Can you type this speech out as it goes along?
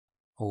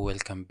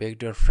Welcome back,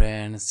 dear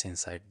friends.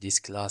 Inside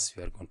this class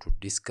we are going to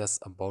discuss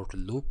about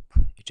loop.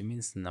 It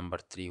means number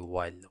 3,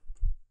 while loop.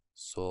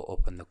 So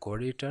open the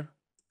code editor.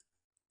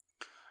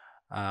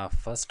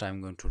 First I'm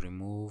going to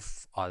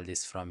remove all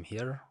this from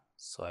here,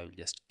 so I will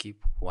just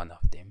keep one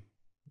of them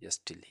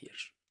just till here,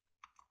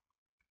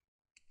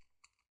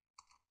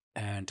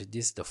 and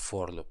this is the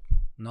for loop.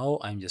 Now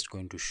I'm just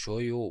going to show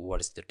you what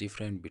is the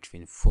difference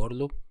between for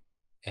loop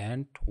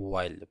and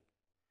while loop.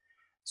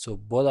 So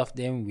both of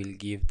them will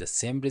give the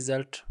same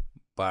result,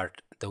 but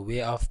the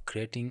way of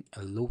creating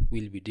a loop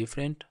will be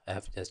different. I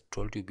have just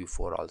told you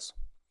before also.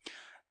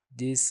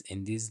 The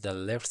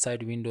left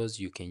side windows,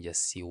 you can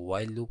just see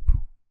while loop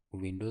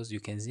windows. You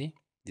can see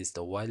this is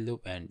the while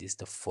loop and this is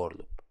the for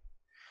loop.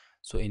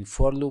 So in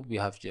for loop we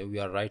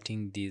are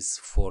writing this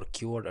for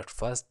keyword at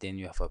first, then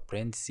you have a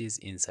parenthesis.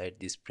 Inside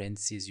this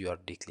parenthesis you are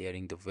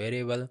declaring the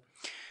variable.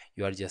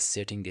 You are just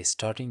setting the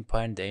starting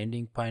point, the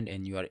ending point,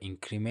 and you are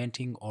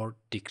incrementing or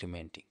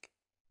decrementing.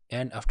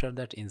 And after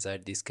that,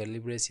 inside this curly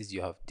braces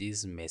you have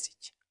this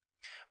message.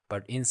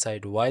 But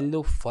inside while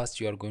loop,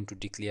 first you are going to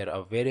declare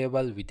a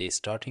variable with a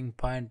starting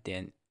point,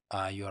 then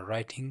you are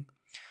writing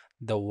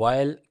the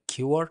while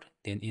keyword,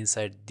 then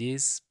inside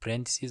this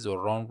parenthesis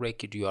or round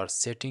bracket you are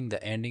setting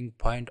the ending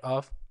point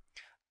of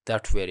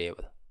that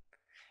variable.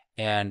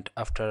 And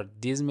after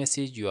this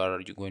message you are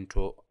going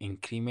to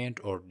increment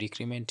or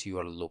decrement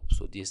your loop.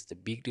 So this is the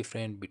big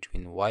difference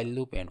between while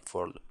loop and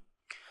for loop.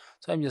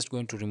 So I'm just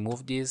going to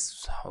remove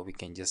this. We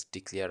can just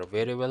declare a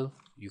variable.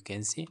 You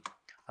can see,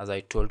 as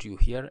I told you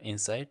here,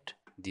 inside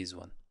this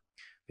one,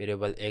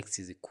 variable x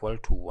is equal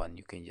to 1.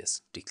 You can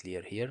just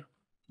declare here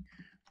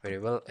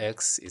variable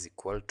x is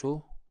equal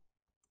to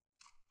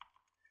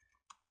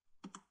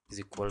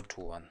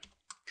 1.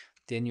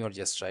 Then you are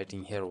just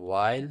writing here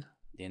while,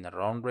 then a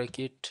round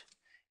bracket.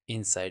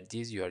 Inside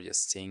this you are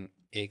just saying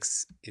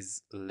x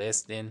is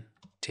less than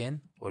 10,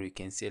 or you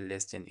can say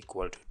less than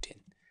equal to 10.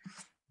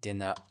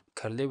 Then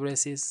curly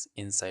braces.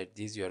 Inside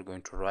this you are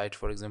going to write,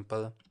 for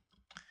example,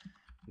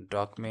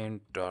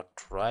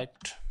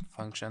 document.write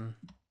function,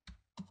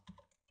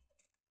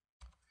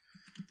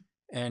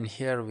 and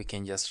here we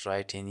can just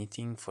write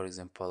anything. For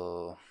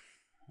example,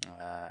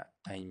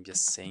 I'm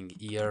just saying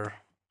year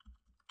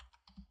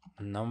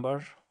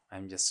number.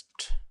 I'm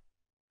just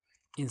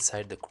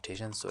inside the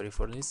quotation, sorry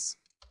for this,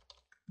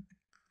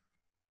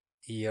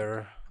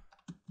 year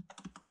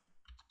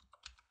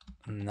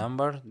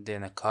number,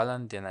 then a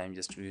colon, then I'm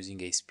just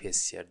using a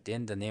space here,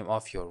 then the name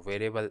of your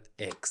variable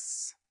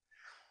x.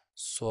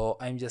 So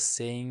I'm just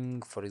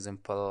saying, for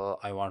example,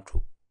 I want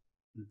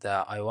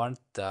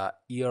the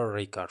year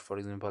record, for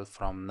example,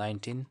 from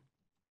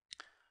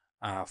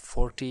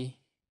 1940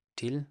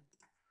 till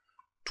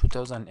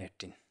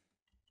 2018.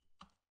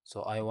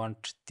 So I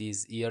want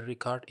this year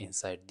record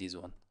inside this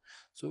one.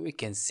 So we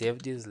can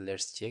save this.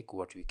 Let's check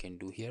what we can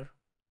do here.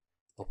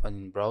 Open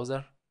in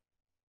browser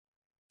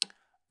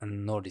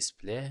and no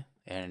display,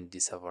 and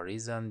this have a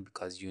reason,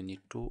 because you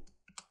need to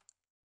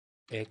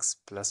x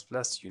plus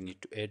plus, you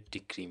need to add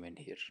decrement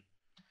here.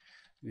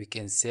 We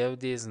can save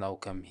this. Now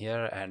come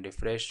here and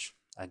refresh.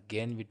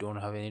 Again we don't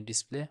have any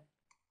display,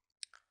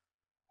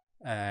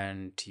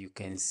 and you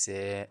can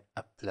say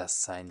a plus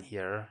sign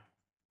here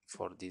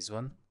for this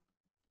one.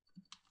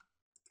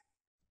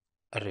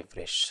 A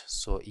refresh.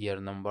 So year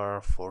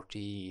number 40,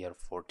 year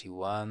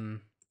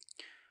 41.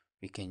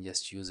 We can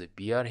just use a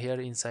br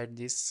here inside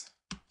this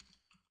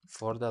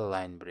for the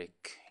line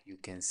break. You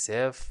can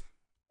save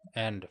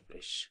and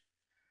refresh.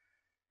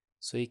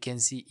 So you can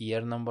see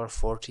year number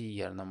 40,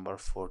 year number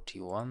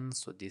 41.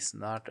 So this is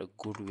not a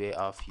good way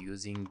of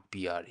using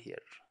br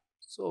here.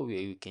 So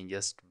we can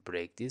just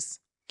break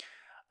this.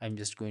 I'm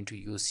just going to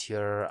use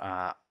here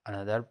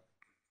another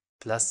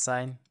plus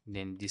sign,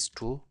 then these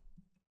two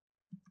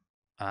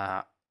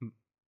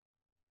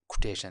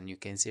quotation. You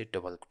can say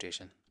double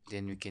quotation.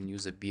 Then we can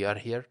use a br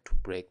here to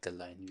break the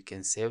line. You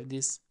can save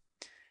this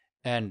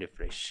and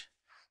refresh.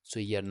 So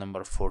year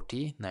number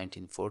 40,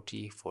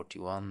 1940,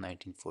 41,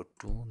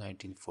 1942,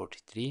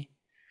 1943,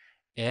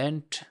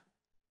 and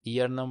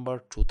year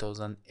number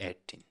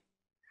 2018.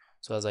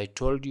 So as I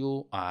told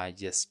you,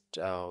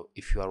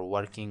 if you are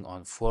working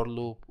on for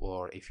loop,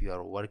 or if you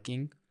are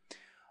working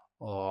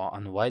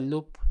on while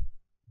loop,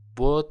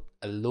 both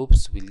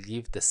loops will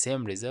give the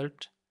same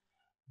result,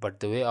 but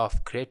the way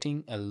of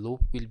creating a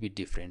loop will be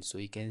different. So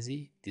you can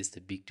see this is the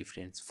big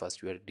difference.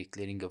 First we are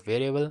declaring a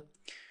variable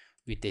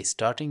with a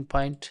starting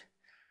point,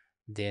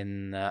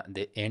 then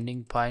the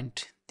ending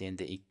point, then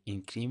the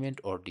increment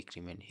or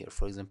decrement here.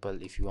 For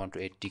example, if you want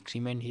to add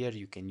decrement here,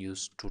 you can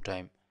use 2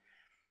 times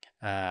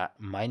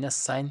minus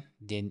sign,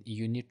 then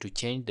you need to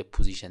change the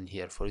position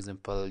here. For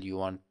example, you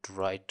want to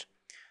write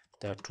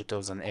the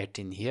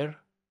 2018 here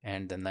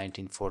and the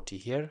 1940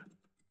 here,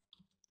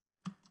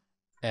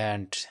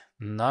 and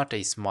not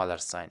a smaller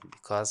sign,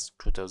 because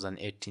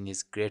 2018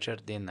 is greater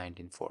than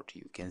 1940.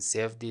 You can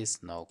save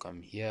this. Now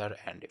come here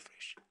and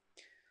refresh.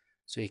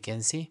 So you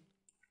can see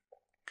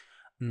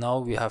Now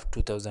we have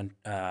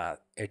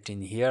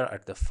 2018 here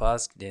at the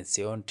first, then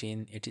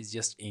 17. It is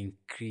just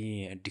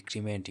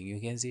decrementing. You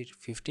can see it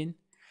 15.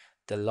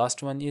 The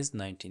last one is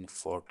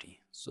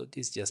 1940. So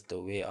this is just the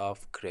way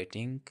of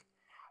creating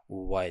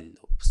while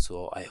loop.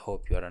 So I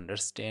hope you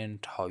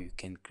understand how you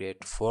can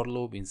create for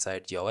loop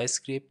inside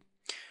JavaScript.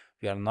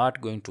 We are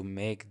not going to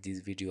make this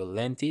video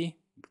lengthy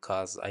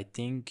because I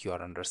think you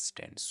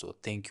understand. So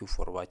thank you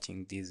for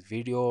watching this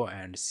video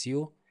and see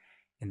you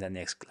in the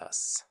next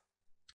class.